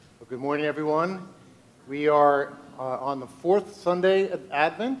Good morning, everyone. We are on the fourth Sunday of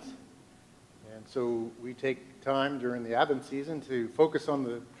Advent, and so we take time during the Advent season to focus on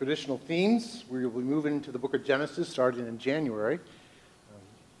the traditional themes. We will be moving into the book of Genesis starting in January,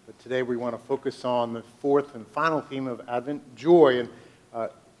 but today we want to focus on the fourth and final theme of Advent, joy. And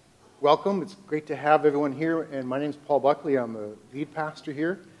welcome. It's great to have everyone here, and my name is Paul Buckley. I'm the lead pastor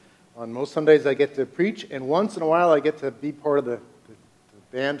here. On most Sundays I get to preach, and once in a while I get to be part of the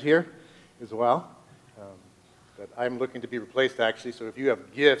band here as well. But I'm looking to be replaced, actually, so if you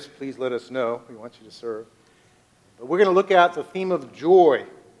have gifts, please let us know. We want you to serve. But we're going to look at the theme of joy,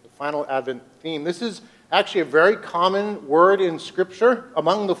 the final Advent theme. This is actually a very common word in Scripture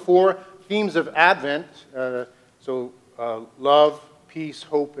among the four themes of Advent. Love, peace,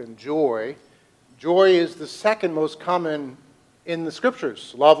 hope, and joy. Joy is the second most common in the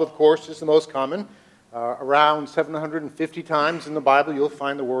Scriptures. Love, of course, is the most common. Around 750 times in the Bible, you'll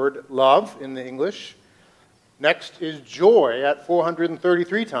find the word love in the English. Next is joy at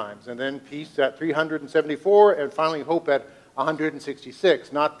 433 times, and then peace at 374, and finally hope at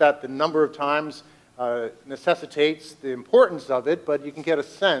 166. Not that the number of times necessitates the importance of it, but you can get a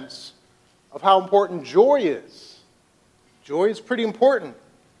sense of how important joy is. Joy is pretty important.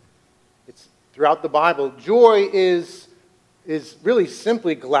 It's throughout the Bible. Joy is really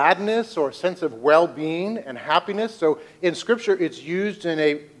simply gladness or a sense of well-being and happiness. So in Scripture, it's used in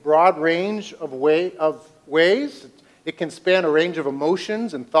a broad range of ways. It can span a range of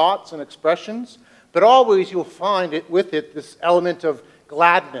emotions and thoughts and expressions, but always you'll find it with it this element of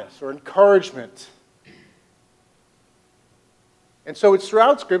gladness or encouragement. And so it's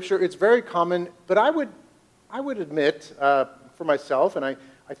throughout Scripture. It's very common, but I would admit for myself, and I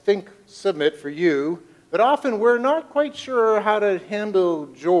think submit for you, but often we're not quite sure how to handle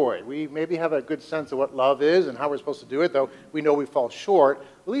joy. We maybe have a good sense of what love is and how we're supposed to do it, though we know we fall short.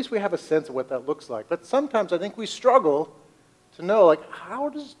 At least we have a sense of what that looks like. But sometimes I think we struggle to know, how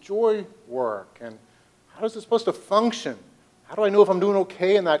does joy work? And how is it supposed to function? How do I know if I'm doing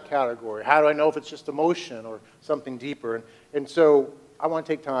okay in that category? How do I know if it's just emotion or something deeper? And so I want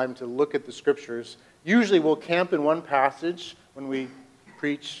to take time to look at the Scriptures. Usually we'll camp in one passage when we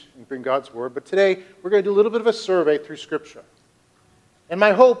preach and bring God's Word, but today we're going to do a little bit of a survey through Scripture. And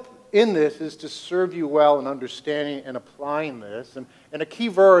my hope in this is to serve you well in understanding and applying this. And a key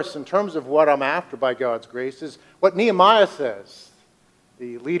verse in terms of what I'm after by God's grace is what Nehemiah says.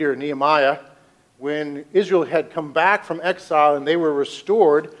 The leader, Nehemiah, when Israel had come back from exile and they were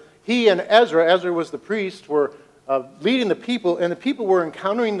restored, he and Ezra was the priest, were leading the people, and the people were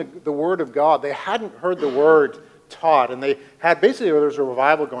encountering the Word of God. They hadn't heard the Word taught, and they had there was a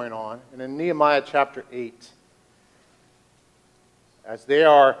revival going on. And in Nehemiah chapter 8, as they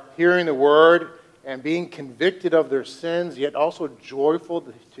are hearing the word and being convicted of their sins, yet also joyful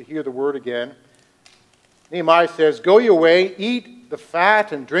to hear the word again, Nehemiah says, "Go your way, eat the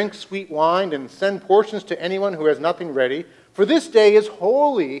fat and drink sweet wine, and send portions to anyone who has nothing ready, for this day is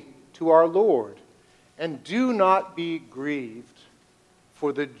holy to our Lord. And do not be grieved,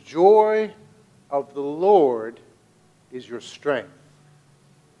 for the joy of the Lord is your strength."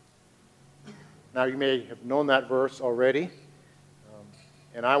 Now, you may have known that verse already,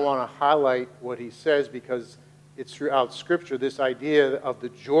 and I want to highlight what he says because it's throughout Scripture, this idea of the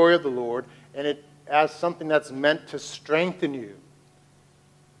joy of the Lord, and it as something that's meant to strengthen you.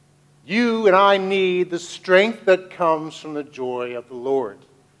 You and I need the strength that comes from the joy of the Lord.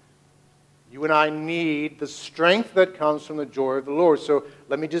 You and I need the strength that comes from the joy of the Lord. So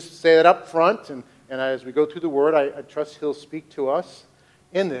let me just say that up front, and as we go through the Word, I trust He'll speak to us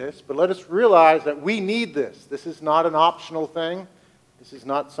in this. But let us realize that we need this. This is not an optional thing. This is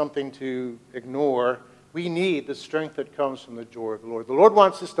not something to ignore. We need the strength that comes from the joy of the Lord. The Lord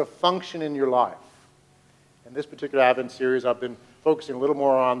wants this to function in your life. In this particular Advent series, I've been focusing a little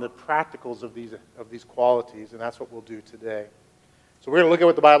more on the practicals of these qualities, and that's what we'll do today. So we're going to look at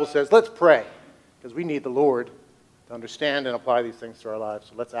what the Bible says. Let's pray, because we need the Lord to understand and apply these things to our lives.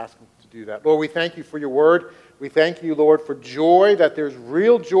 So let's ask Him to do that. Lord, we thank You for Your Word. We thank You, Lord, for joy, that there's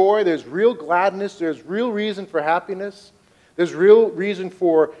real joy, there's real gladness, there's real reason for happiness, there's real reason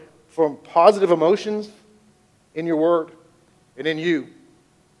for positive emotions in Your Word and in You.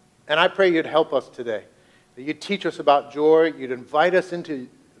 And I pray You'd help us today, that You'd teach us about joy, You'd invite us into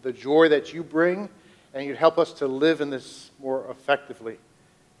the joy that You bring, and You'd help us to live in this more effectively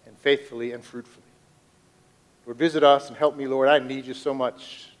and faithfully and fruitfully. Lord, visit us and help me, Lord. I need You so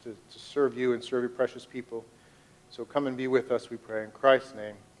much to serve You and serve Your precious people. So come and be with us, we pray. In Christ's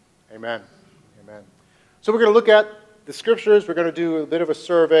name, amen. Amen. So we're going to look at the Scriptures. We're going to do a bit of a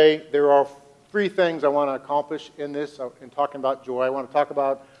survey. There are three things I want to accomplish in this, in talking about joy. I want to talk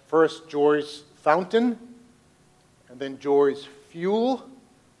about First, joy's fountain, and then joy's fuel,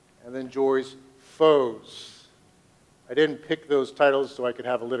 and then joy's foes. I didn't pick those titles so I could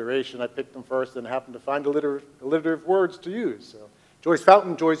have alliteration. I picked them first and happened to find alliterative words to use. So, joy's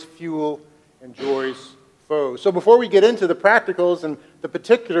fountain, joy's fuel, and joy's foes. So before we get into the practicals and the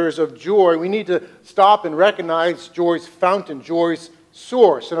particulars of joy, we need to stop and recognize joy's fountain, joy's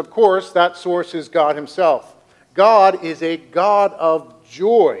source. And of course, that source is God himself. God is a God of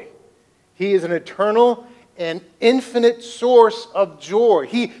joy. He is an eternal and infinite source of joy.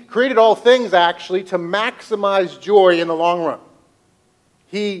 He created all things, actually, to maximize joy in the long run.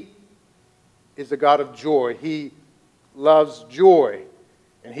 He is a God of joy. He loves joy,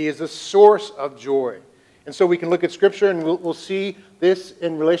 and he is a source of joy. And so we can look at Scripture, and we'll see this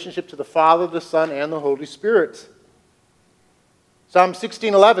in relationship to the Father, the Son, and the Holy Spirit. Psalm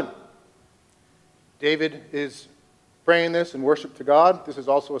 16:11. David is praying this in worship to God. This is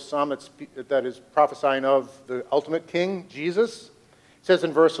also a psalm that is prophesying of the ultimate King, Jesus. It says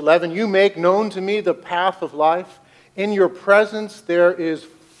in verse 11, "You make known to me the path of life. In your presence there is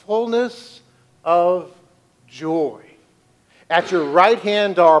fullness of joy. At your right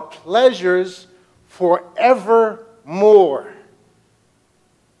hand are pleasures forevermore."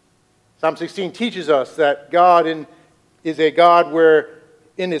 Psalm 16 teaches us that God is a God where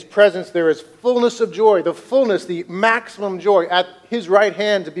in his presence there is fullness of joy, the maximum joy. At his right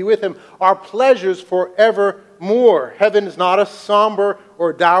hand to be with him are pleasures forevermore. Heaven is not a somber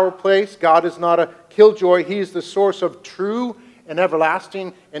or dour place. God is not a killjoy. He is the source of true and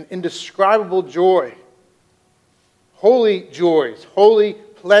everlasting and indescribable joy. Holy joys, holy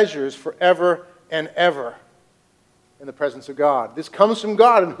pleasures forever and ever in the presence of God. This comes from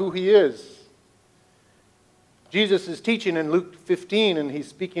God and who he is. Jesus is teaching in Luke 15, and he's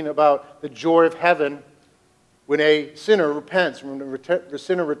speaking about the joy of heaven when a sinner repents, when the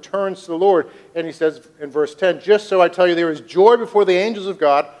sinner returns to the Lord. And he says in verse 10, "Just so I tell you, there is joy before the angels of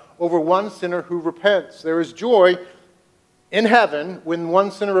God over one sinner who repents." There is joy in heaven when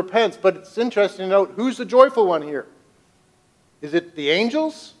one sinner repents. But it's interesting to note, who's the joyful one here? Is it the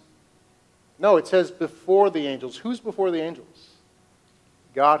angels? No, it says before the angels. Who's before the angels?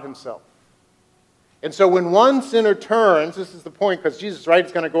 God himself. And so when one sinner turns, this is the point, because Jesus, right,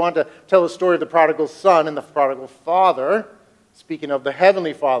 is going to go on to tell the story of the prodigal son and the prodigal father, speaking of the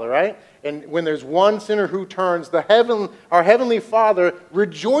heavenly Father, right? And when there's one sinner who turns, our heavenly Father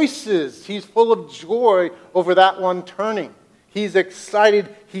rejoices. He's full of joy over that one turning. He's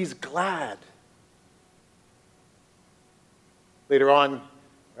excited. He's glad. Later on,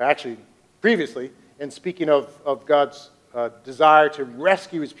 or actually previously, in speaking of God's desire to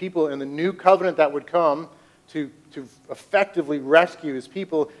rescue his people in the new covenant that would come to effectively rescue his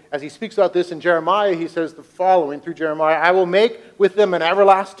people. As he speaks about this in Jeremiah, he says the following through Jeremiah, "I will make with them an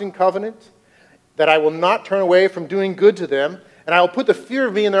everlasting covenant, that I will not turn away from doing good to them, and I will put the fear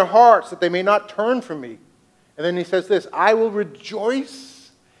of me in their hearts, that they may not turn from me." And then he says this, "I will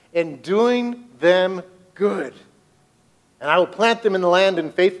rejoice in doing them good, and I will plant them in the land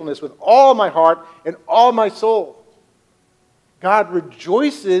in faithfulness with all my heart and all my soul." God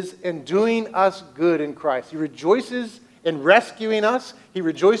rejoices in doing us good in Christ. He rejoices in rescuing us. He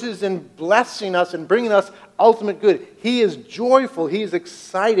rejoices in blessing us and bringing us ultimate good. He is joyful. He is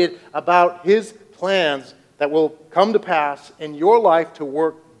excited about his plans that will come to pass in your life to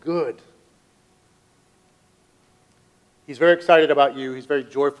work good. He's very excited about you. He's very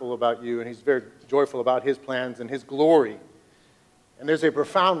joyful about you. And he's very joyful about his plans and his glory. And there's a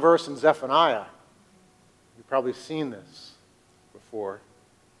profound verse in Zephaniah. You've probably seen this before.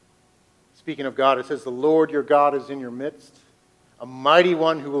 Speaking of God, it says, "The Lord your God is in your midst, a mighty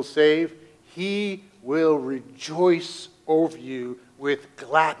one who will save. He will rejoice over you with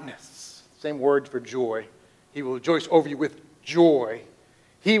gladness." Same word for joy. He will rejoice over you with joy.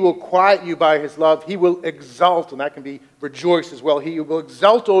 He will quiet you by his love. He will exult, and that can be rejoice as well. He will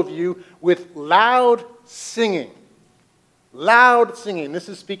exult over you with loud singing. Loud singing. This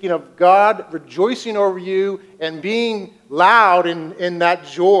is speaking of God rejoicing over you and being loud in that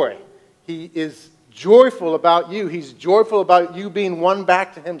joy. He is joyful about you. He's joyful about you being won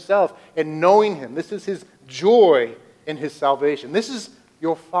back to himself and knowing him. This is his joy in his salvation. This is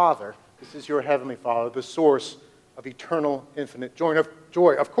your Father. This is your heavenly Father, the source of eternal, infinite joy.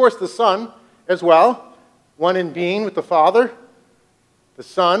 Of course, the Son as well, one in being with the Father. The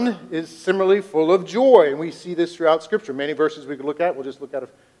Son is similarly full of joy, and we see this throughout Scripture. Many verses we could look at. We'll just look at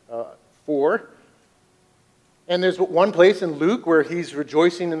 4. And there's one place in Luke where he's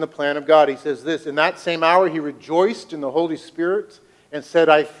rejoicing in the plan of God. He says this, "In that same hour he rejoiced in the Holy Spirit and said,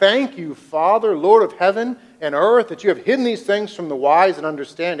 'I thank you, Father, Lord of heaven and earth, that you have hidden these things from the wise and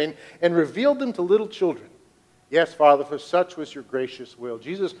understanding and revealed them to little children. Yes, Father, for such was your gracious will.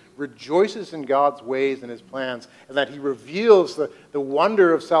 Jesus rejoices in God's ways and his plans, and that he reveals the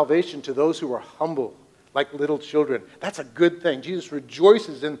wonder of salvation to those who are humble, like little children. That's a good thing. Jesus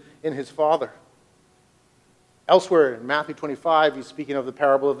rejoices in his Father. Elsewhere in Matthew 25, he's speaking of the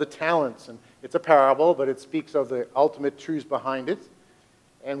parable of the talents. And it's a parable, but it speaks of the ultimate truths behind it.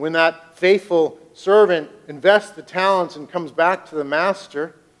 And when that faithful servant invests the talents and comes back to the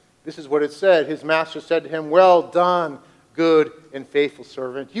master, this is what it said. His master said to him, "Well done, good and faithful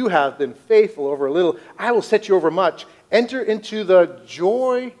servant. You have been faithful over a little. I will set you over much. Enter into the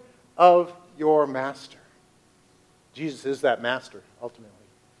joy of your master." Jesus is that master, ultimately.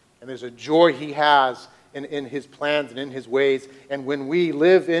 And there's a joy he has in his plans and in his ways. And when we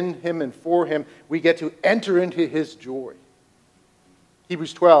live in him and for him, we get to enter into his joy.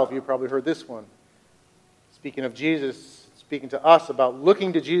 Hebrews 12, you probably heard this one. Speaking of Jesus, speaking to us about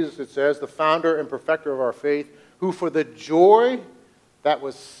looking to Jesus, it says, the founder and perfecter of our faith, who for the joy that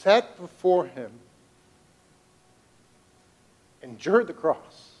was set before him endured the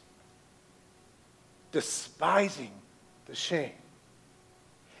cross, despising the shame,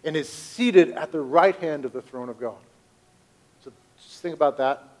 and is seated at the right hand of the throne of God. So just think about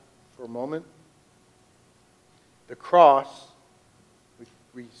that for a moment. The cross,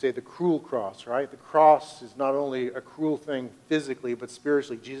 we say the cruel cross, right? The cross is not only a cruel thing physically, but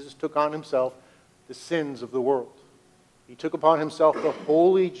spiritually. Jesus took on himself the sins of the world. He took upon himself the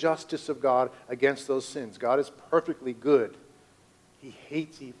holy justice of God against those sins. God is perfectly good. He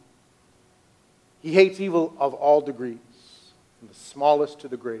hates evil. He hates evil of all degrees, from the smallest to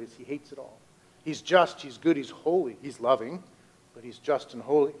the greatest. He hates it all. He's just, he's good, he's holy. He's loving, but he's just and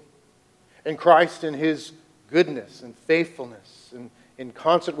holy. And Christ, in his goodness and faithfulness, and in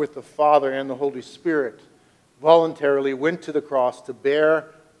concert with the Father and the Holy Spirit, voluntarily went to the cross to bear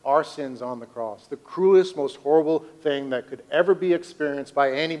our sins on the cross. The cruelest, most horrible thing that could ever be experienced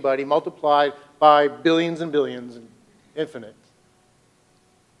by anybody, multiplied by billions and billions and infinite,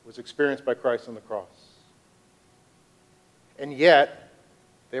 was experienced by Christ on the cross. And yet,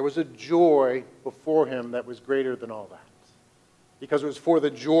 there was a joy before him that was greater than all that. Because it was for the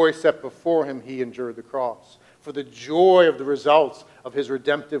joy set before him he endured the cross. For the joy of the results of his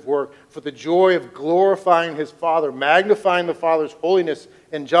redemptive work. For the joy of glorifying his Father, magnifying the Father's holiness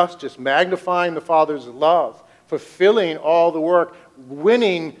and justice, magnifying the Father's love, fulfilling all the work,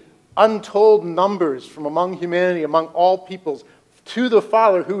 winning untold numbers from among humanity, among all peoples, to the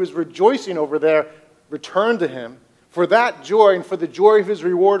Father who is rejoicing over their return to him. For that joy and for the joy of his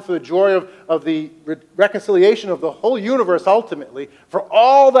reward, for the joy of the reconciliation of the whole universe ultimately, for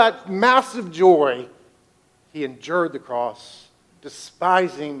all that massive joy, he endured the cross,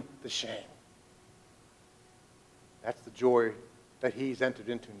 despising the shame. That's the joy that he's entered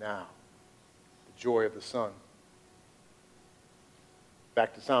into now, the joy of the Son.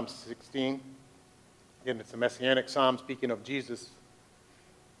 Back to Psalm 16. Again, it's a messianic psalm speaking of Jesus,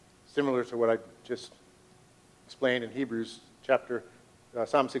 similar to what I just explained in Hebrews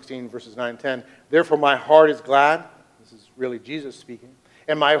Psalm 16, verses 9 and 10. Therefore my heart is glad. This is really Jesus speaking.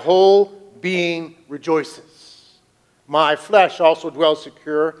 And my whole being rejoices. My flesh also dwells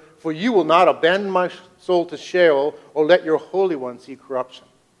secure, for you will not abandon my soul to Sheol or let your Holy One see corruption.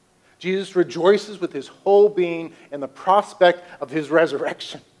 Jesus rejoices with his whole being in the prospect of his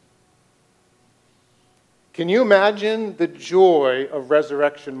resurrection. Can you imagine the joy of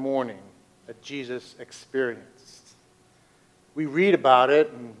resurrection morning that Jesus experienced? We read about it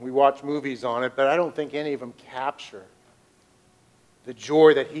and we watch movies on it, but I don't think any of them capture the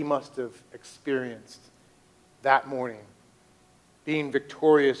joy that he must have experienced that morning, being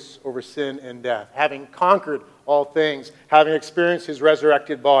victorious over sin and death, having conquered all things, having experienced his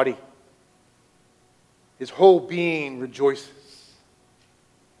resurrected body. His whole being rejoices.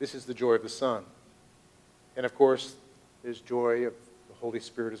 This is the joy of the Son. And of course, there's joy of the Holy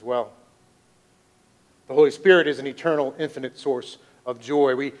Spirit as well. The Holy Spirit is an eternal, infinite source of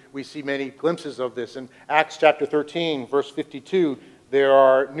joy. We see many glimpses of this. In Acts chapter 13, verse 52, there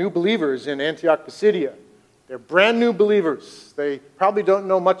are new believers in Antioch Pisidia. They're brand new believers. They probably don't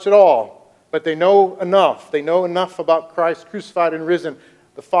know much at all, but they know enough. They know enough about Christ crucified and risen,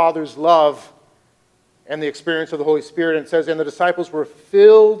 the Father's love, and the experience of the Holy Spirit. And it says, and the disciples were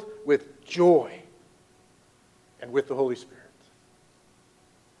filled with joy and with the Holy Spirit.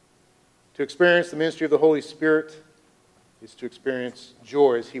 To experience the ministry of the Holy Spirit is to experience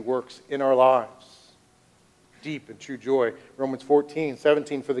joy as he works in our lives. Deep and true joy. Romans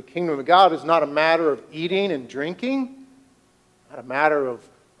 14:17, for the kingdom of God is not a matter of eating and drinking, not a matter of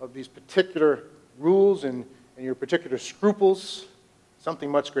these particular rules and your particular scruples, something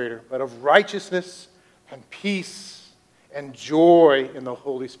much greater, but of righteousness and peace and joy in the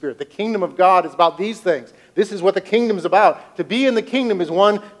Holy Spirit. The kingdom of God is about these things. This is what the kingdom is about. To be in the kingdom is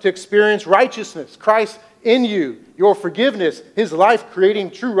one to experience righteousness. Christ in you, your forgiveness, his life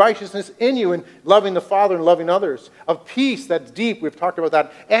creating true righteousness in you and loving the Father and loving others. Of peace that's deep, we've talked about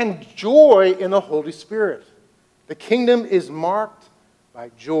that. And joy in the Holy Spirit. The kingdom is marked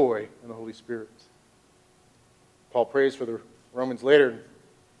by joy in the Holy Spirit. Paul prays for the Romans later in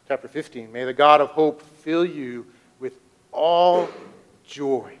chapter 15. May the God of hope fill you with all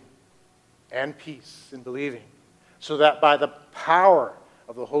joy and peace in believing, so that by the power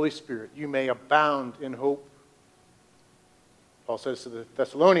of the Holy Spirit you may abound in hope. Paul says to the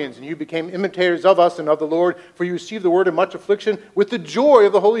Thessalonians, and you became imitators of us and of the Lord, for you received the word in much affliction with the joy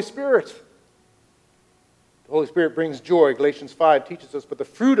of the Holy Spirit. The Holy Spirit brings joy. Galatians 5 teaches us, but the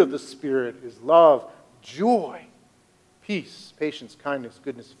fruit of the Spirit is love, joy, peace, patience, kindness,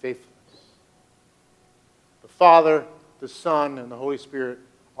 goodness, faithfulness. The Father, the Son, and the Holy Spirit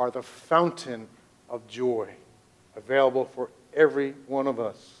are the fountain of joy available for every one of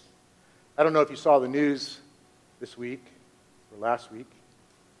us. I don't know if you saw the news this week or last week.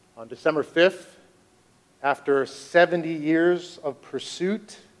 On December 5th, after 70 years of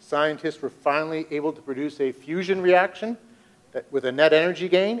pursuit, scientists were finally able to produce a fusion reaction with a net energy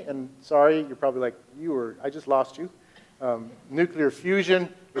gain. And sorry, you're probably like, I just lost you. Nuclear fusion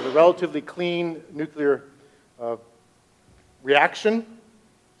is a relatively clean nuclear reaction.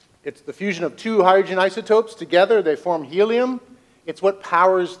 It's the fusion of two hydrogen isotopes together. They form helium. It's what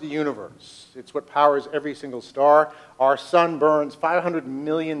powers the universe. It's what powers every single star. Our sun burns 500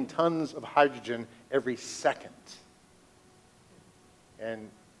 million tons of hydrogen every second. And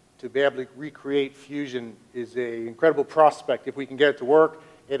to be able to recreate fusion is an incredible prospect. If we can get it to work,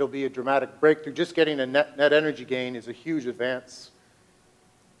 it'll be a dramatic breakthrough. Just getting a net energy gain is a huge advance.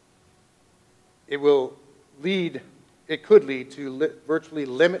 It could lead to virtually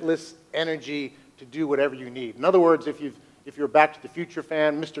limitless energy to do whatever you need. In other words, if you're a Back to the Future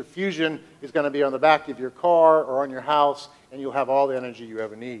fan, Mr. Fusion is going to be on the back of your car or on your house, and you'll have all the energy you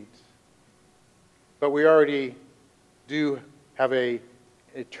ever need. But we already do have an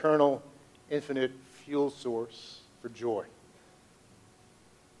eternal, infinite fuel source for joy.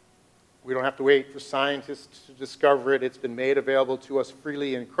 We don't have to wait for scientists to discover it. It's been made available to us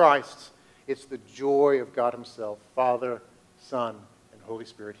freely in Christ. It's the joy of God himself, Father, Son, and Holy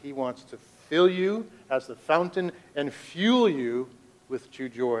Spirit. He wants to fill you as the fountain and fuel you with true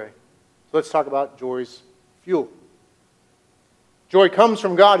joy. So let's talk about joy's fuel. Joy comes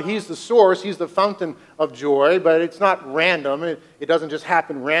from God. He's the source. He's the fountain of joy, but it's not random. It doesn't just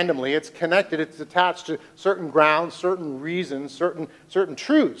happen randomly. It's connected. It's attached to certain grounds, certain reasons, certain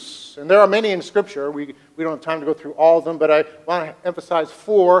truths. And there are many in Scripture. We don't have time to go through all of them, but I want to emphasize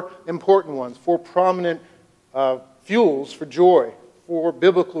four important ones, four prominent fuels for joy, four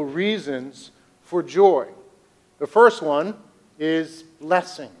biblical reasons for joy. The first one is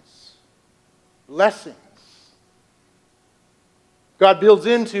blessings. Blessings. God builds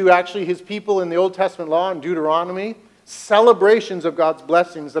into actually his people in the Old Testament law and Deuteronomy celebrations of God's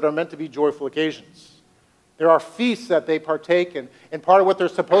blessings that are meant to be joyful occasions. There are feasts that they partake in. And part of what they're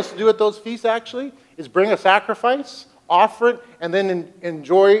supposed to do at those feasts actually is bring a sacrifice, offer it, and then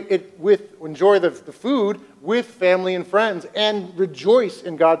enjoy the food with family and friends and rejoice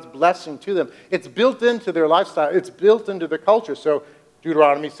in God's blessing to them. It's built into their lifestyle. It's built into their culture. So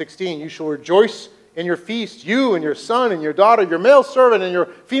Deuteronomy 16, you shall rejoice in your feast, you and your son and your daughter, your male servant and your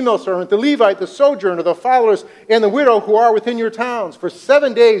female servant, the Levite, the sojourner, the fatherless, and the widow who are within your towns. For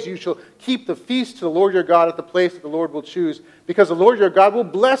 7 days you shall keep the feast to the Lord your God at the place that the Lord will choose, because the Lord your God will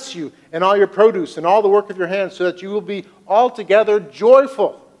bless you in all your produce and all the work of your hands, so that you will be altogether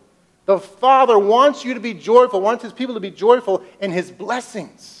joyful. The Father wants you to be joyful, wants his people to be joyful in his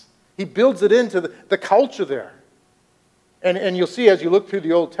blessings. He builds it into the culture there. And you'll see as you look through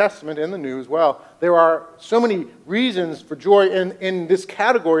the Old Testament and the New as well, there are so many reasons for joy in this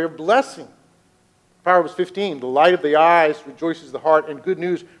category of blessing. Proverbs 15, the light of the eyes rejoices the heart, and good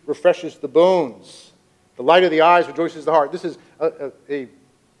news refreshes the bones. The light of the eyes rejoices the heart. This is a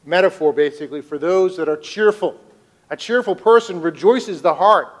metaphor, basically, for those that are cheerful. A cheerful person rejoices the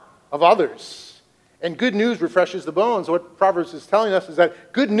heart of others. And good news refreshes the bones. What Proverbs is telling us is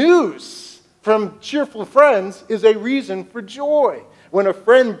that good news from cheerful friends is a reason for joy. When a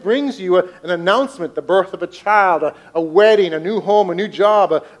friend brings you an announcement, the birth of a child, a wedding, a new home, a new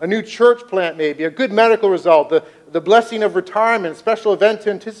job, a new church plant maybe, a good medical result, the blessing of retirement, a special event to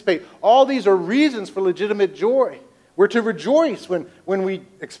anticipate, all these are reasons for legitimate joy. We're to rejoice when we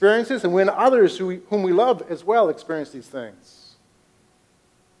experience this and when others whom we love as well experience these things.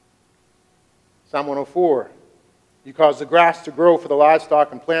 Psalm 104. You cause the grass to grow for the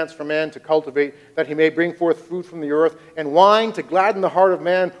livestock and plants for man to cultivate, that he may bring forth fruit from the earth, and wine to gladden the heart of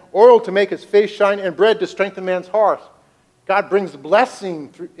man, oil to make his face shine, and bread to strengthen man's heart. God brings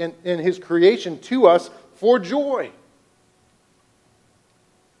blessing in his creation to us for joy.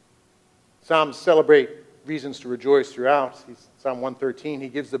 Psalms celebrate reasons to rejoice throughout. Psalm 113, he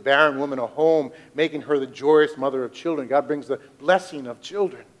gives the barren woman a home, making her the joyous mother of children. God brings the blessing of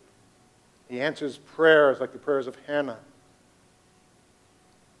children. He answers prayers like the prayers of Hannah.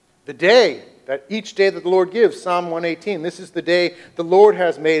 The day, that each day that the Lord gives, Psalm 118, this is the day the Lord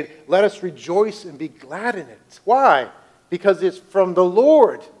has made. Let us rejoice and be glad in it. Why? Because it's from the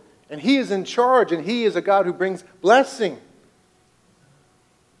Lord, and He is in charge, and He is a God who brings blessing.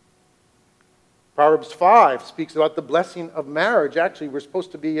 Proverbs 5 speaks about the blessing of marriage. Actually, we're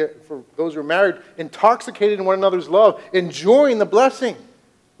supposed to be, for those who are married, intoxicated in one another's love, enjoying the blessing.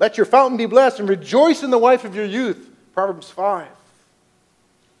 Let your fountain be blessed and rejoice in the wife of your youth. Proverbs 5.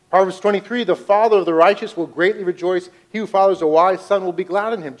 Proverbs 23, the father of the righteous will greatly rejoice. He who fathers a wise son will be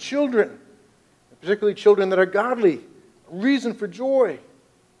glad in him. Children, particularly children that are godly, a reason for joy.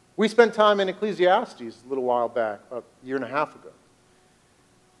 We spent time in Ecclesiastes a little while back, about a year and a half ago.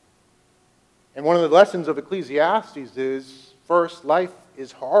 And one of the lessons of Ecclesiastes is, first, life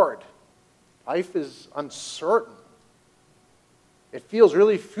is hard. Life is uncertain. It feels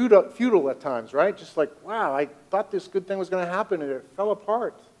really futile at times, right? Just like, wow, I thought this good thing was going to happen and it fell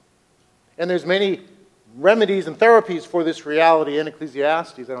apart. And there's many remedies and therapies for this reality in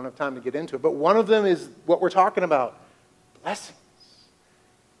Ecclesiastes. I don't have time to get into it. But one of them is what we're talking about, blessings.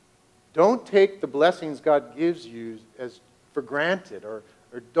 Don't take the blessings God gives you as for granted, or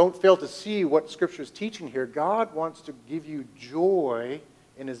don't fail to see what Scripture is teaching here. God wants to give you joy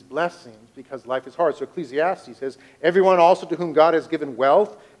in His blessings because life is hard. So Ecclesiastes says, everyone also to whom God has given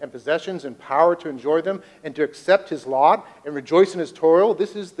wealth and possessions and power to enjoy them and to accept his lot and rejoice in his toil,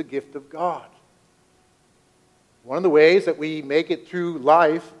 this is the gift of God. One of the ways that we make it through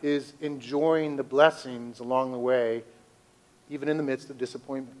life is enjoying the blessings along the way, even in the midst of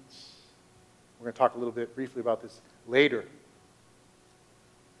disappointments. We're going to talk a little bit briefly about this later.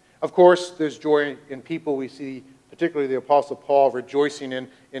 Of course, there's joy in people. We see particularly the Apostle Paul rejoicing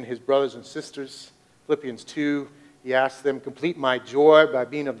in his brothers and sisters. Philippians 2, he asks them, complete my joy by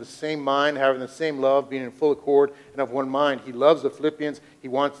being of the same mind, having the same love, being in full accord, and of one mind. He loves the Philippians. He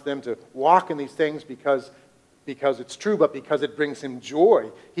wants them to walk in these things because it's true, but because it brings him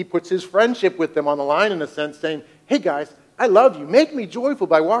joy. He puts his friendship with them on the line in a sense, saying, hey guys, I love you. Make me joyful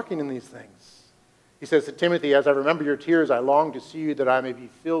by walking in these things. He says to Timothy, as I remember your tears, I long to see you that I may be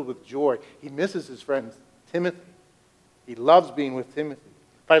filled with joy. He misses his friend Timothy. He loves being with Timothy.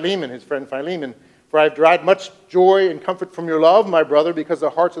 Philemon, his friend Philemon, for I have derived much joy and comfort from your love, my brother, because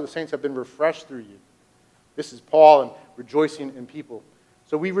the hearts of the saints have been refreshed through you. This is Paul and rejoicing in people.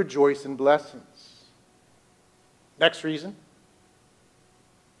 So we rejoice in blessings. Next reason,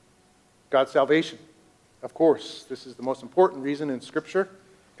 God's salvation. Of course, this is the most important reason in Scripture.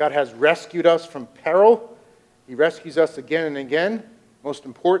 God has rescued us from peril. He rescues us again and again. Most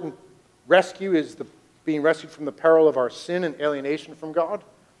important rescue is being rescued from the peril of our sin and alienation from God.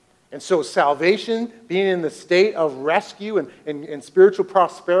 And so salvation, being in the state of rescue and spiritual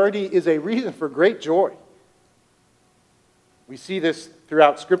prosperity, is a reason for great joy. We see this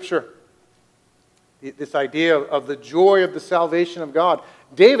throughout Scripture. This idea of the joy of the salvation of God.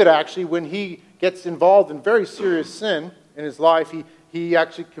 David actually, when he gets involved in very serious sin in his life, he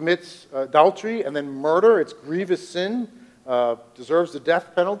actually commits adultery and then murder. It's grievous sin. Deserves the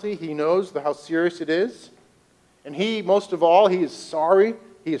death penalty. He knows how serious it is. And most of all, he is sorry.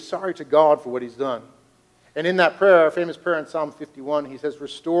 He is sorry to God for what he's done. And in that prayer, our famous prayer in Psalm 51, he says,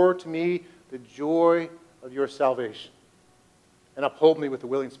 restore to me the joy of your salvation and uphold me with a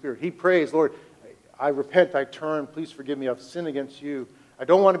willing spirit. He prays, Lord, I repent, I turn, please forgive me, I've sinned against you. I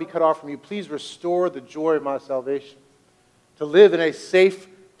don't want to be cut off from you. Please restore the joy of my salvation. To live in a safe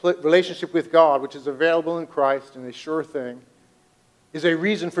relationship with God, which is available in Christ and a sure thing, is a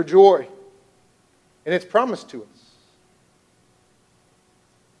reason for joy. And it's promised to us.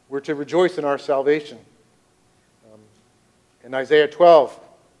 We're to rejoice in our salvation. In Isaiah 12,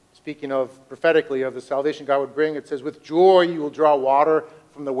 speaking of prophetically of the salvation God would bring, it says, with joy you will draw water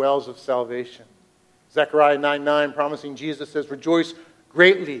from the wells of salvation. Zechariah 9:9, promising Jesus, says, rejoice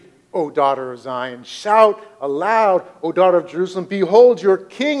greatly, O daughter of Zion. Shout aloud, O daughter of Jerusalem. Behold, your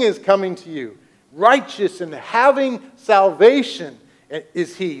king is coming to you, righteous and having salvation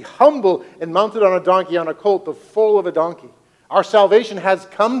is he, humble and mounted on a donkey, on a colt, the foal of a donkey. Our salvation has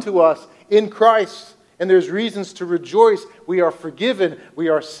come to us in Christ, and there's reasons to rejoice. We are forgiven. We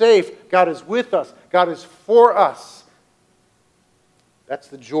are safe. God is with us. God is for us. That's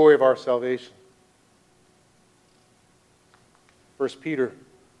the joy of our salvation. 1 Peter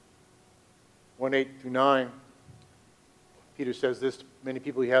 1:8-9. Peter says this to many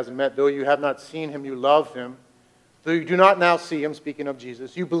people he hasn't met. Though you have not seen him, you love him. Though you do not now see him, speaking of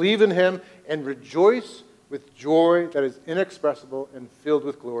Jesus, you believe in him and rejoice with joy that is inexpressible and filled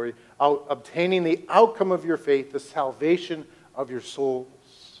with glory, obtaining the outcome of your faith, the salvation of your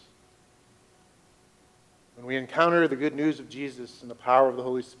souls. When we encounter the good news of Jesus and the power of the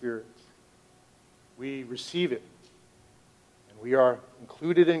Holy Spirit, we receive it. And we are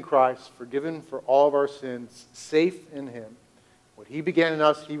included in Christ, forgiven for all of our sins, safe in him. What he began in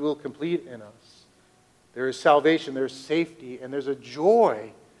us, he will complete in us. There is salvation, there's safety, and there's a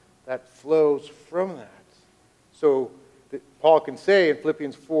joy that flows from that. So Paul can say in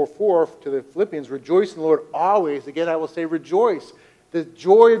Philippians 4:4 to the Philippians, rejoice in the Lord always. Again, I will say rejoice. The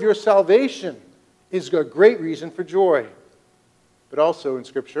joy of your salvation is a great reason for joy. But also in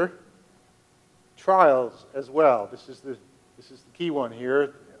Scripture, trials as well. This is the key one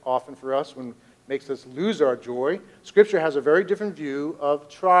here, often for us, when it makes us lose our joy. Scripture has a very different view of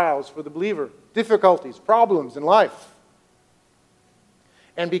trials for the believer. Difficulties, problems in life.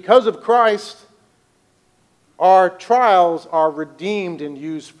 And because of Christ, our trials are redeemed and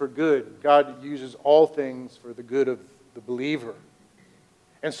used for good. God uses all things for the good of the believer.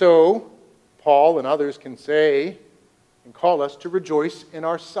 And so, Paul and others can say and call us to rejoice in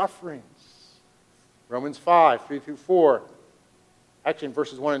our sufferings. Romans 5:3-4. Actually, in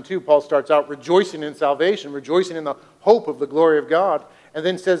verses 1 and 2, Paul starts out rejoicing in salvation, rejoicing in the hope of the glory of God. And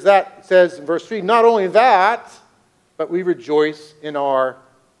then says in verse 3, not only that, but we rejoice in our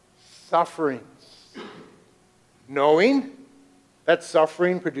sufferings. Knowing that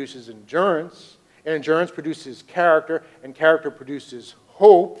suffering produces endurance, and endurance produces character, and character produces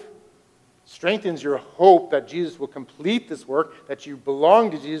hope, strengthens your hope that Jesus will complete this work, that you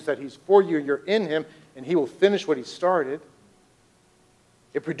belong to Jesus, that he's for you, you're in him, and he will finish what he started.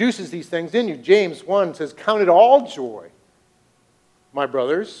 It produces these things in you. James 1 says, count it all joy, my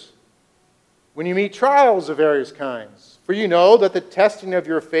brothers, when you meet trials of various kinds. For you know that the testing of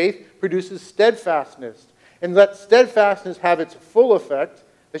your faith produces steadfastness. And let steadfastness have its full effect,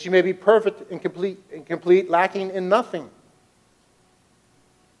 that you may be perfect and complete, lacking in nothing.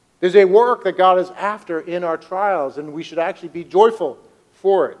 There's a work that God is after in our trials, and we should actually be joyful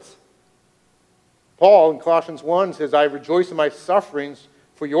for it. Paul in Colossians 1 says, I rejoice in my sufferings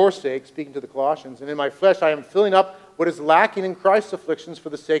for your sake, speaking to the Colossians, and in my flesh I am filling up what is lacking in Christ's afflictions for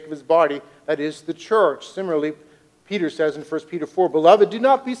the sake of his body, that is the church. Similarly, Peter says in 1 Peter 4, beloved, do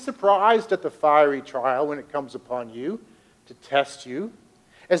not be surprised at the fiery trial when it comes upon you to test you,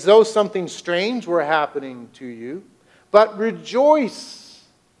 as though something strange were happening to you, but rejoice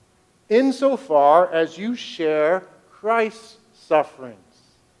insofar as you share Christ's sufferings.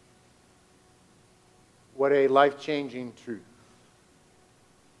 What a life-changing truth.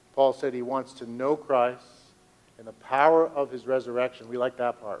 Paul said he wants to know Christ and the power of his resurrection. We like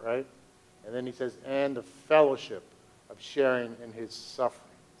that part, right? And then he says, and the fellowship of sharing in his sufferings.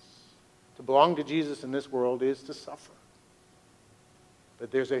 To belong to Jesus in this world is to suffer. But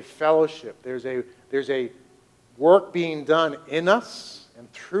there's a fellowship, there's a work being done in us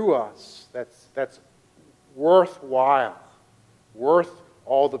and through us that's worthwhile, worth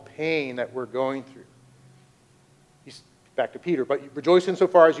all the pain that we're going through. He's back to Peter, but rejoice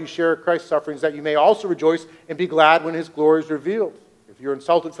insofar as you share Christ's sufferings, that you may also rejoice and be glad when his glory is revealed. If you're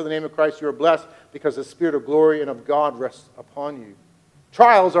insulted for the name of Christ, you are blessed, because the Spirit of glory and of God rests upon you.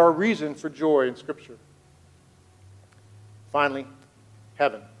 Trials are a reason for joy in Scripture. Finally,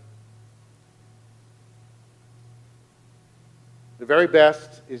 heaven. The very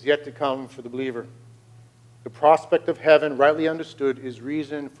best is yet to come for the believer. The prospect of heaven, rightly understood, is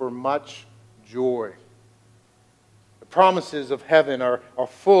reason for much joy. The promises of heaven are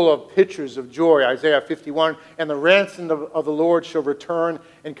full of pictures of joy. Isaiah 51, and the ransom of the Lord shall return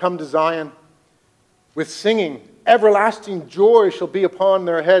and come to Zion with singing. Everlasting joy shall be upon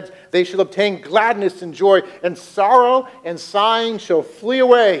their heads. They shall obtain gladness and joy, and sorrow and sighing shall flee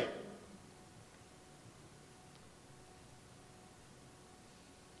away.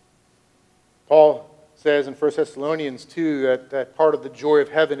 Paul says in 1 Thessalonians 2 that part of the joy of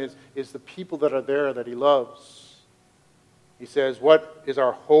heaven is the people that are there that he loves. He says, what is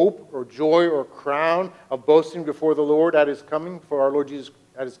our hope or joy or crown of boasting before the Lord at his coming, for our Lord Jesus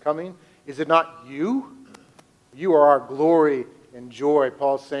at his coming? Is it not you? You are our glory and joy.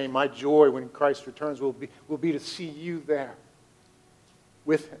 Paul's saying, my joy when Christ returns will be to see you there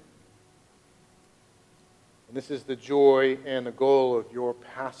with him. And this is the joy and the goal of your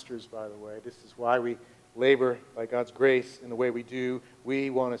pastors, by the way. This is why we labor by God's grace in the way we do. We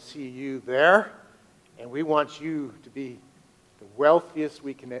want to see you there, and we want you to be the wealthiest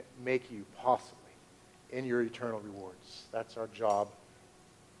we can make you possibly in your eternal rewards. That's our job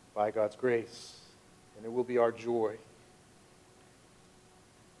by God's grace, and it will be our joy.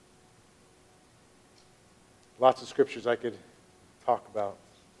 Lots of scriptures I could talk about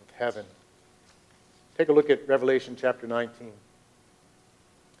with heaven. Take a look at Revelation chapter 19. It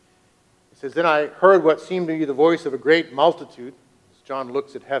says, Then I heard what seemed to be the voice of a great multitude, as John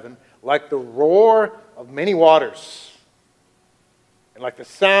looks at heaven, like the roar of many waters, and like the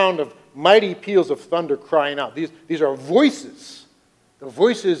sound of mighty peals of thunder crying out. These are voices. The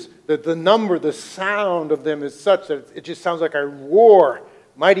voices, the number, the sound of them is such that it just sounds like a roar.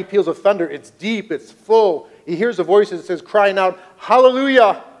 Mighty peals of thunder. It's deep, it's full. He hears a voice that says, crying out,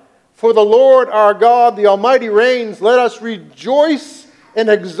 Hallelujah! For the Lord our God, the Almighty reigns. Let us rejoice and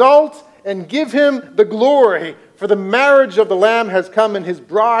exult and give him the glory. For the marriage of the Lamb has come and his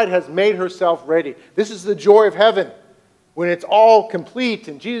bride has made herself ready. This is the joy of heaven. When it's all complete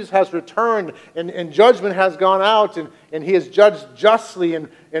and Jesus has returned and judgment has gone out and he has judged justly and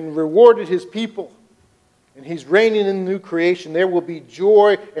rewarded his people. And he's reigning in the new creation. There will be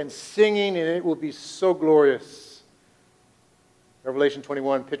joy and singing and it will be so glorious. Revelation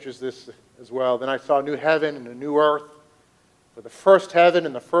 21 pictures this as well. Then I saw a new heaven and a new earth. For the first heaven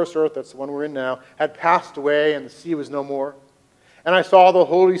and the first earth, that's the one we're in now, had passed away and the sea was no more. And I saw the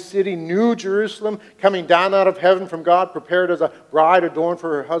holy city, New Jerusalem, coming down out of heaven from God, prepared as a bride adorned for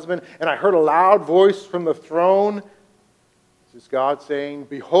her husband. And I heard a loud voice from the throne. This is God saying,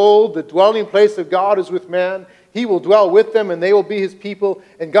 Behold, the dwelling place of God is with man. He will dwell with them, and they will be his people,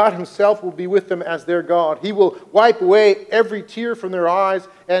 and God himself will be with them as their God. He will wipe away every tear from their eyes,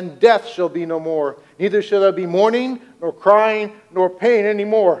 and death shall be no more. Neither shall there be mourning, nor crying, nor pain any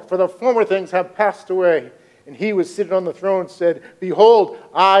more, for the former things have passed away. And he was sitting on the throne said, Behold,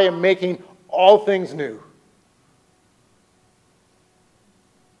 I am making all things new.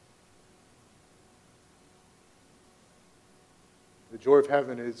 The joy of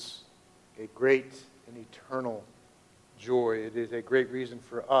heaven is a great and eternal joy. It is a great reason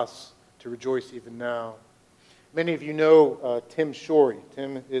for us to rejoice even now. Many of you know Tim Shorey.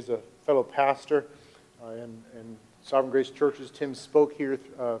 Tim is a fellow pastor in Sovereign Grace Churches. Tim spoke here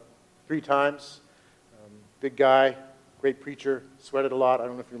 3 times. Big guy, great preacher, sweated a lot. I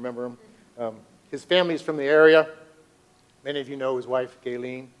don't know if you remember him. His family is from the area. Many of you know his wife,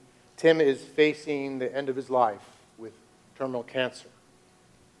 Gayleen. Tim is facing the end of his life with terminal cancer.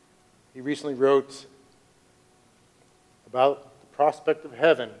 He recently wrote about the prospect of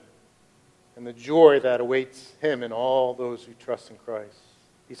heaven and the joy that awaits him and all those who trust in Christ.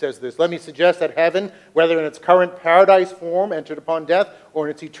 He says this, Let me suggest that heaven, whether in its current paradise form entered upon death or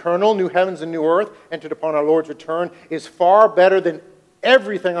in its eternal new heavens and new earth entered upon our Lord's return, is far better than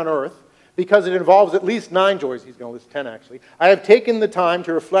everything on earth because it involves at least 9 joys. He's going to list 10 actually. I have taken the time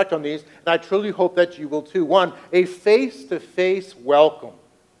to reflect on these, and I truly hope that you will too. 1, a face-to-face welcome.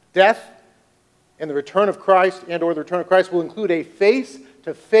 Death and the return of Christ and or the return of Christ will include a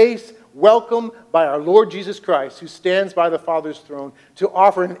face-to-face welcome by our Lord Jesus Christ, who stands by the Father's throne to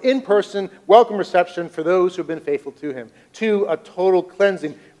offer an in-person welcome reception for those who have been faithful to him. 2, a total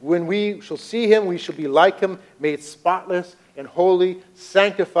cleansing. When we shall see him, we shall be like him, made spotless and holy,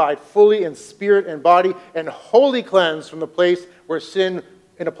 sanctified fully in spirit and body, and wholly cleansed from the place where sin,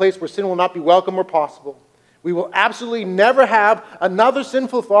 in a place where sin will not be welcome or possible. We will absolutely never have another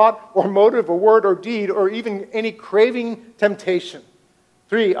sinful thought or motive or word or deed or even any craving temptation.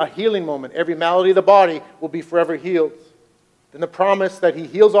 3, a healing moment. Every malady of the body will be forever healed. Then the promise that he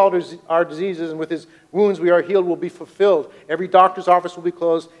heals all our diseases and with his wounds we are healed will be fulfilled. Every doctor's office will be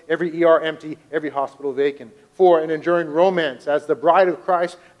closed, every ER empty, every hospital vacant. 4, an enduring romance. As the bride of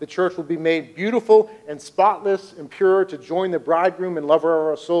Christ, the church will be made beautiful and spotless and pure to join the bridegroom and lover of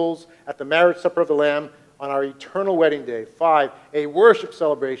our souls at the marriage supper of the Lamb on our eternal wedding day. 5, a worship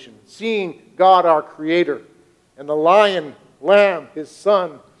celebration, seeing God our Creator and the Lion, Lamb, his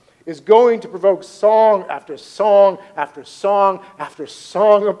Son, is going to provoke song after song after song after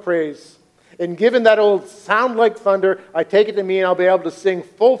song of praise. And given that it'll sound like thunder, I take it to mean I'll be able to sing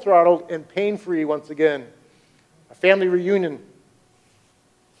full throttle and pain-free once again. A family reunion.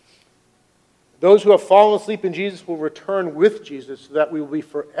 Those who have fallen asleep in Jesus will return with Jesus so that we will be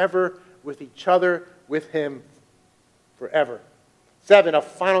forever with each other, with him forever. 7, a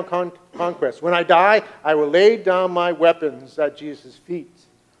final conquest. When I die, I will lay down my weapons at Jesus' feet.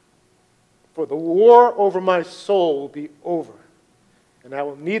 For the war over my soul will be over, and I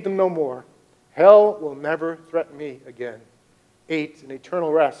will need them no more. Hell will never threaten me again. 8, an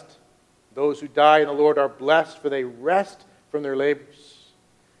eternal rest. Those who die in the Lord are blessed, for they rest from their labors.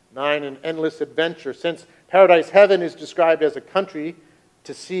 9, an endless adventure. Since paradise heaven is described as a country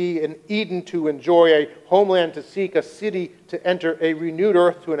to see, an Eden to enjoy, a homeland to seek, a city to enter, a renewed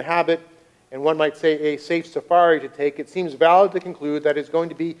earth to inhabit, and one might say a safe safari to take, it seems valid to conclude that it's going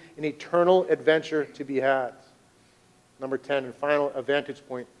to be an eternal adventure to be had. Number 10, and final, a vantage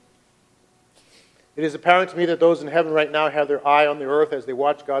point. It is apparent to me that those in heaven right now have their eye on the earth as they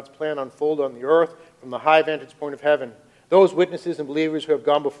watch God's plan unfold on the earth from the high vantage point of heaven. Those witnesses and believers who have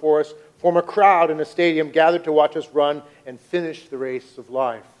gone before us form a crowd in a stadium gathered to watch us run and finish the race of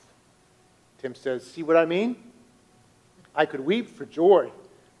life. Tim says, see what I mean? I could weep for joy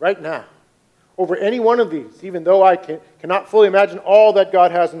right now over any one of these, even though I cannot fully imagine all that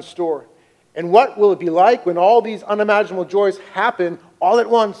God has in store. And what will it be like when all these unimaginable joys happen all at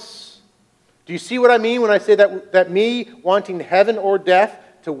once? Do you see what I mean when I say that me wanting heaven or death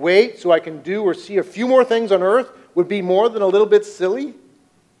to wait so I can do or see a few more things on earth would be more than a little bit silly?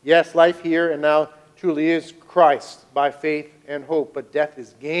 Yes, life here and now truly is Christ by faith and hope, but death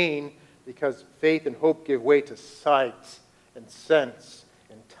is gain because faith and hope give way to sight and sense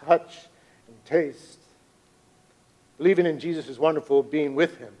and touch and taste. Believing in Jesus is wonderful. Being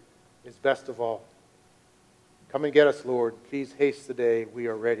with him is best of all. Come and get us, Lord. Please haste the day. We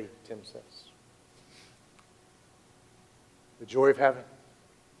are ready, Tim says. The joy of heaven.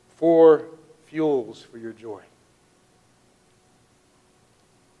 4 fuels for your joy.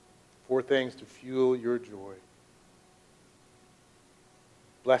 4 things to fuel your joy.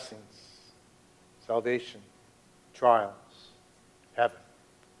 Blessings, salvation, trials, heaven.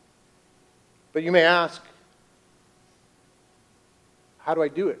 But you may ask, how do I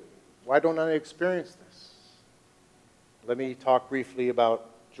do it? Why don't I experience this? Let me talk briefly about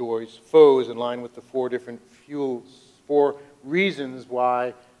joy's foes in line with the 4 different fuels. 4 reasons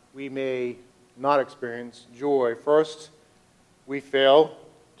why we may not experience joy. First, we fail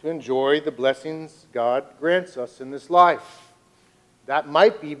to enjoy the blessings God grants us in this life. That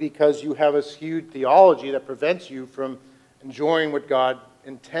might be because you have a skewed theology that prevents you from enjoying what God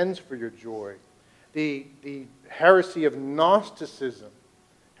intends for your joy. The heresy of Gnosticism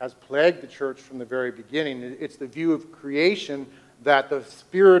has plagued the church from the very beginning. It's the view of creation that the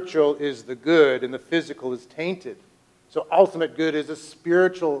spiritual is the good and the physical is tainted. So ultimate good is a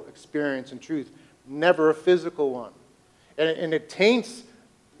spiritual experience and truth, never a physical one. And it taints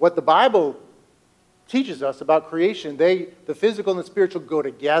what the Bible teaches us about creation. The physical and the spiritual go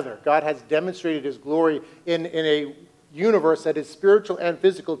together. God has demonstrated his glory in a universe that is spiritual and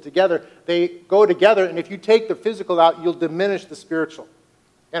physical together. They go together, and if you take the physical out, you'll diminish the spiritual.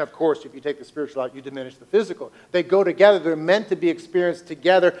 And of course, if you take the spiritual out, you diminish the physical. They go together. They're meant to be experienced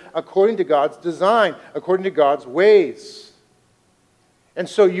together according to God's design, according to God's ways. And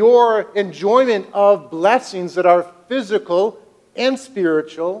so your enjoyment of blessings that are physical and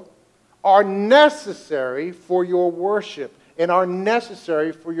spiritual are necessary for your worship and are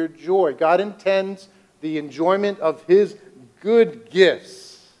necessary for your joy. God intends the enjoyment of his good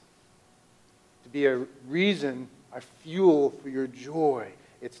gifts to be a reason, a fuel for your joy.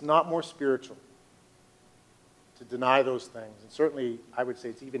 It's not more spiritual to deny those things. And certainly, I would say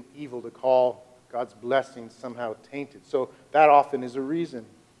it's even evil to call God's blessings somehow tainted. So that often is a reason.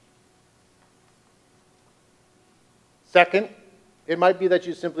 Second, it might be that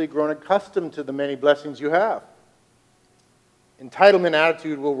you've simply grown accustomed to the many blessings you have. Entitlement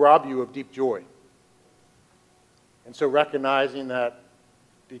attitude will rob you of deep joy. And so recognizing that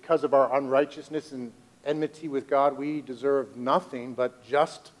because of our unrighteousness and enmity with God, we deserve nothing but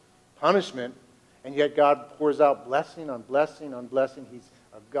just punishment, and yet God pours out blessing on blessing on blessing. He's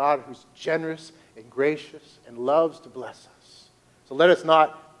a God who's generous and gracious and loves to bless us. So let us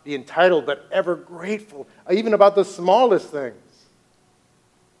not be entitled, but ever grateful, even about the smallest things.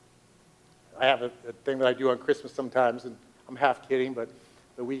 I have a thing that I do on Christmas sometimes, and I'm half kidding, but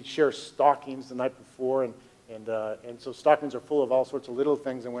we share stockings the night before, and so stockings are full of all sorts of little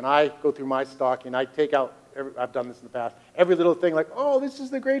things. And when I go through my stocking, I take out, I've done this in the past, every little thing like, oh, this is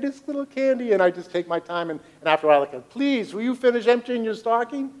the greatest little candy. And I just take my time. And after a while, I go, please, will you finish emptying your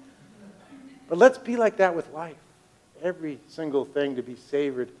stocking? But let's be like that with life. Every single thing to be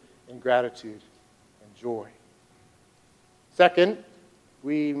savored in gratitude and joy. Second,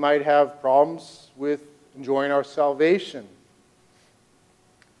 we might have problems with enjoying our salvation.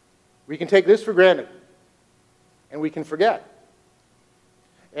 We can take this for granted. And we can forget.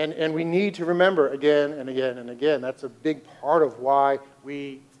 And we need to remember again and again and again. That's a big part of why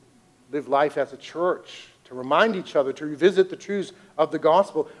we live life as a church, to remind each other, to revisit the truths of the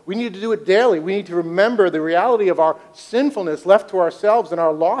gospel. We need to do it daily. We need to remember the reality of our sinfulness left to ourselves and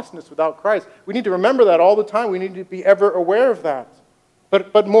our lostness without Christ. We need to remember that all the time. We need to be ever aware of that.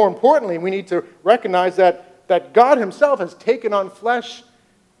 But more importantly, we need to recognize that God himself has taken on flesh,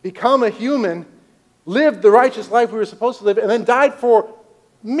 become a human, lived the righteous life we were supposed to live, and then died for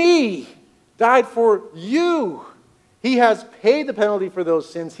me, died for you. He has paid the penalty for those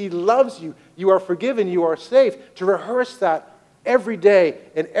sins. He loves you. You are forgiven. You are safe. To rehearse that every day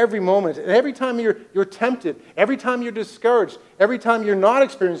and every moment. And every time you're tempted, every time you're discouraged, every time you're not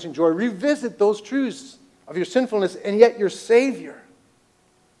experiencing joy, revisit those truths of your sinfulness and yet your Savior.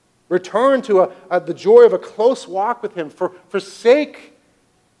 Return to the joy of a close walk with him. Forsake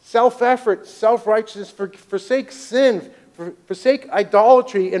self-effort, self-righteousness. Forsake sin. Forsake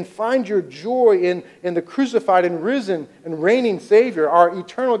idolatry and find your joy in the crucified and risen and reigning Savior, our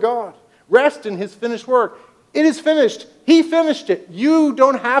eternal God. Rest in his finished work. It is finished. He finished it. You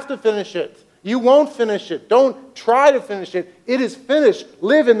don't have to finish it. You won't finish it. Don't try to finish it. It is finished.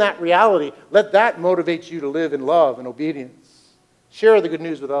 Live in that reality. Let that motivate you to live in love and obedience. Share the good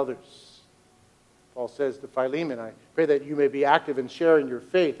news with others. Paul says to Philemon, I pray that you may be active in sharing your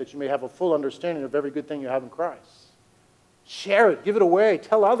faith, that you may have a full understanding of every good thing you have in Christ. Share it. Give it away.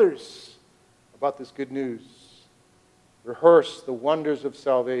 Tell others about this good news. Rehearse the wonders of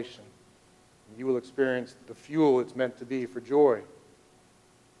salvation. And you will experience the fuel it's meant to be for joy.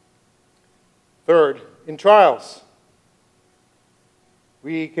 Third, in trials.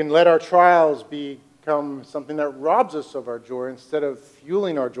 We can let our trials become something that robs us of our joy instead of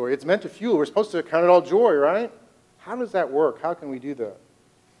fueling our joy. It's meant to fuel. We're supposed to count it all joy, right? How does that work? How can we do that?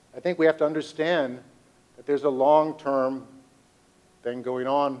 I think we have to understand that there's a long-term thing going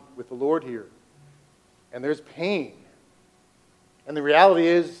on with the Lord here. And there's pain. And the reality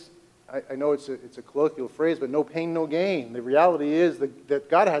is, I know it's a colloquial phrase, but no pain, no gain. The reality is that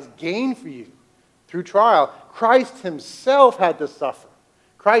God has gain for you through trial. Christ himself had to suffer.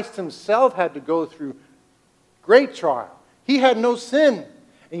 Christ himself had to go through great trial. He had no sin.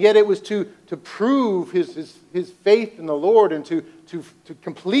 And yet it was to prove his faith in the Lord and to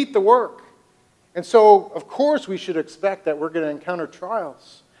complete the work. And so, of course, we should expect that we're going to encounter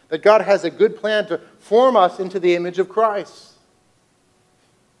trials. That God has a good plan to form us into the image of Christ.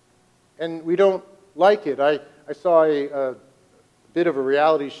 And we don't like it. I saw a bit of a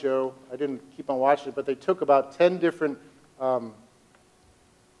reality show. I didn't keep on watching it, but they took about 10 different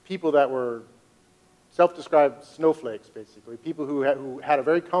people that were self-described snowflakes, basically. People who had a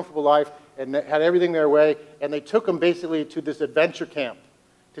very comfortable life and had everything their way. And they took them basically to this adventure camp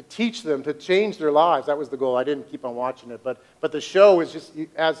to teach them, to change their lives. That was the goal. I didn't keep on watching it. But the show was just, it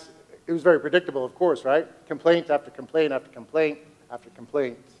was very predictable, of course, right? Complaint after complaint after complaint after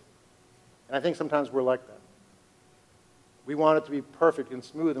complaint. And I think sometimes we're like that. We want it to be perfect and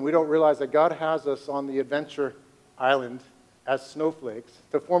smooth, and we don't realize that God has us on the adventure island as snowflakes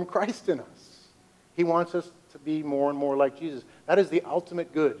to form Christ in us. He wants us to be more and more like Jesus. That is the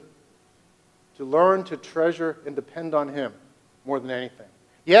ultimate good. To learn to treasure and depend on him more than anything.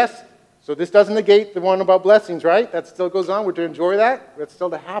 Yes, so this doesn't negate the one about blessings, right? That still goes on. We're to enjoy that. That's still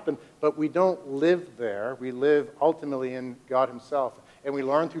to happen. But we don't live there. We live ultimately in God himself. And we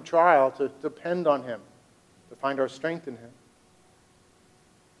learn through trial to depend on him, to find our strength in him.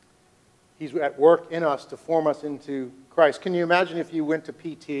 He's at work in us to form us into Christ. Can you imagine if you went to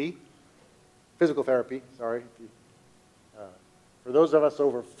PT, physical therapy, sorry. For those of us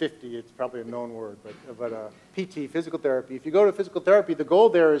over 50, it's probably a known word, but PT, physical therapy. If you go to physical therapy, the goal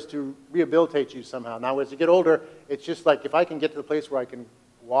there is to rehabilitate you somehow. Now, as you get older, it's just like if I can get to the place where I can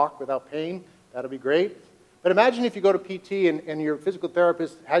walk without pain, that'll be great. But imagine if you go to PT and your physical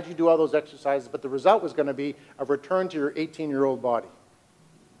therapist had you do all those exercises, but the result was going to be a return to your 18-year-old body.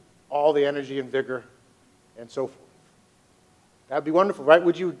 All the energy and vigor and so forth. That'd be wonderful, right?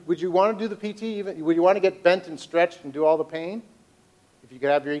 Would you want to do the PT even? Would you want to get bent and stretched and do all the pain? If you could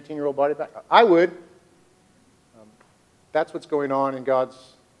have your 18-year-old body back? I would. That's what's going on in God's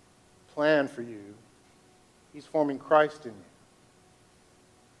plan for you. He's forming Christ in you.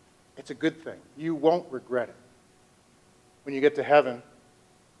 It's a good thing. You won't regret it. When you get to heaven,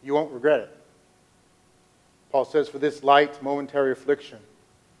 you won't regret it. Paul says, for this light, momentary affliction.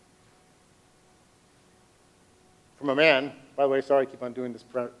 From a man, by the way, sorry I keep on doing this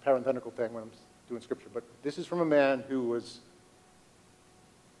parenthetical thing when I'm doing scripture, but this is from a man who was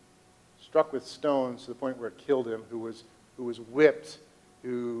struck with stones to the point where it killed him, who was whipped,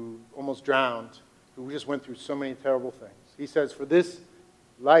 who almost drowned, who just went through so many terrible things. He says, for this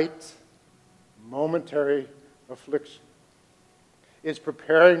light, momentary affliction is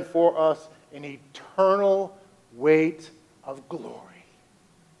preparing for us an eternal weight of glory.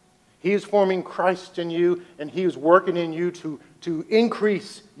 He is forming Christ in you, and He is working in you to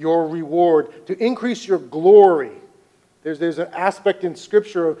increase your reward, to increase your glory. There's an aspect in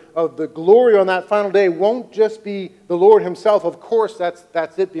Scripture of the glory on that final day won't just be the Lord Himself. Of course,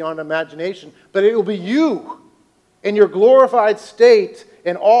 that's it beyond imagination. But it will be you in your glorified state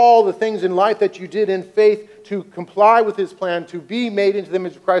and all the things in life that you did in faith to comply with His plan, to be made into the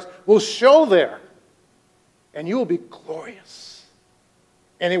image of Christ, will show there. And you will be glorious.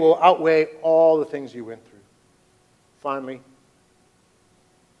 And it will outweigh all the things you went through. Finally,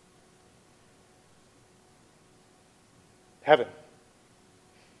 heaven.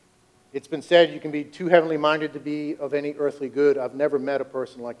 It's been said you can be too heavenly minded to be of any earthly good. I've never met a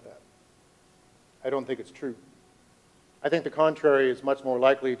person like that. I don't think it's true. I think the contrary is much more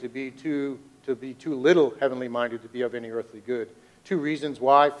likely to be too little heavenly minded to be of any earthly good. Two reasons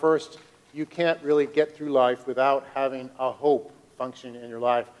why. First, you can't really get through life without having a hope functioning in your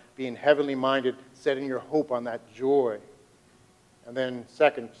life, being heavenly minded, setting your hope on that joy. And then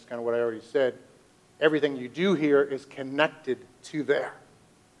second, just kind of what I already said, everything you do here is connected to there.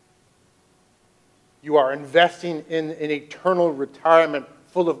 You are investing in an eternal retirement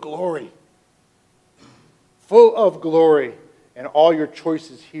full of glory. Full of glory. And all your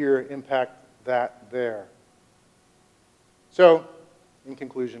choices here impact that there. So, in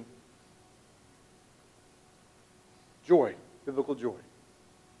conclusion, joy, biblical joy.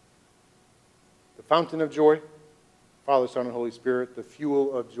 The fountain of joy, Father, Son, and Holy Spirit, the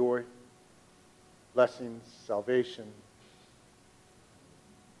fuel of joy, blessings, salvation,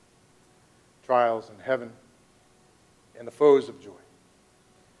 trials in heaven, and the foes of joy.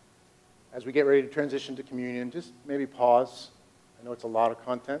 As we get ready to transition to communion, just maybe pause. I know it's a lot of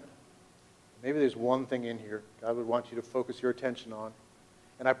content. Maybe there's one thing in here God would want you to focus your attention on.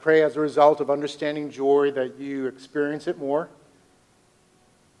 And I pray as a result of understanding joy that you experience it more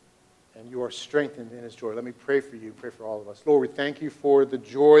and you are strengthened in His joy. Let me pray for you, pray for all of us. Lord, we thank you for the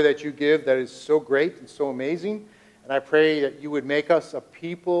joy that you give that is so great and so amazing. And I pray that you would make us a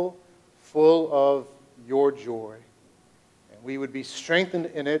people full of your joy. And we would be strengthened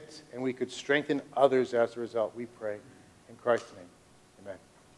in it, and we could strengthen others as a result. We pray in Christ's name.